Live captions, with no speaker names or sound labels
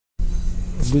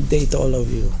Good day to all of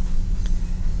you.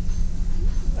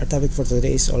 Our topic for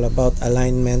today is all about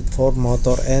alignment for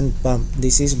motor and pump.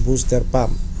 This is booster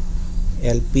pump,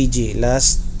 LPG.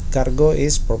 Last cargo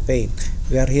is propane.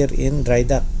 We are here in dry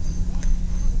dock.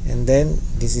 And then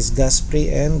this is gas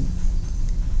free and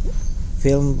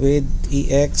filmed with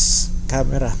EX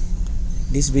camera.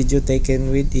 This video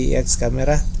taken with EX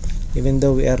camera even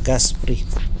though we are gas free.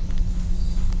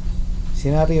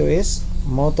 Scenario is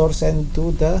motor sent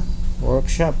to the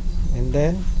workshop and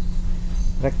then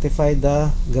rectify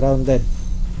the grounded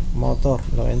motor,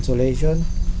 low insulation,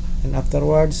 and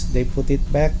afterwards they put it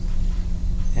back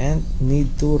and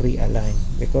need to realign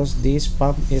because this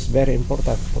pump is very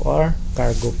important to our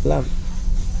cargo plant.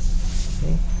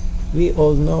 Okay. We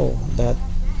all know that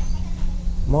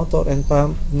motor and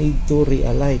pump need to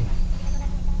realign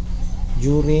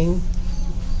during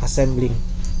assembling.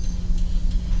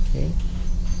 Okay.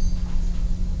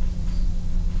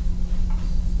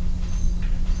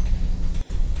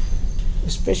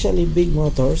 Especially big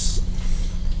motors,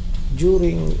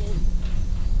 during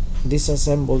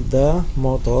disassemble the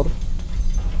motor,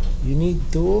 you need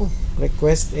to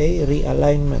request a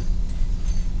realignment,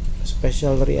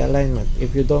 special realignment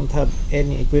if you don't have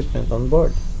any equipment on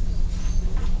board.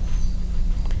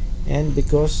 And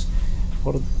because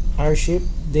for our ship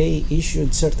they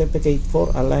issued certificate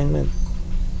for alignment,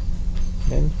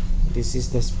 then this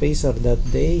is the spacer that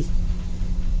they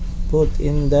put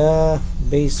in the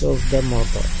base of the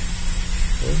motor.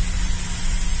 Okay.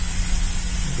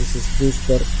 This is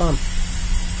booster pump.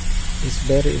 It's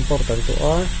very important to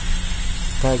our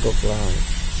cargo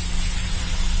plant.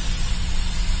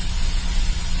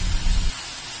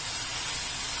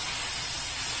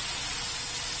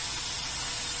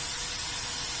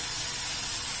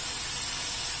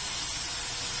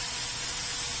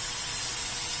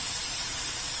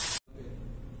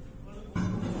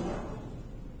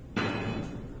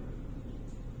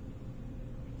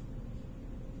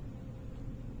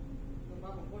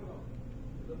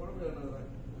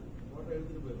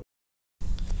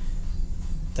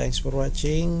 Thanks for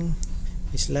watching.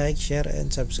 Please like, share,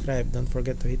 and subscribe. Don't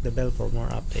forget to hit the bell for more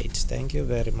updates. Thank you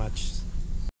very much.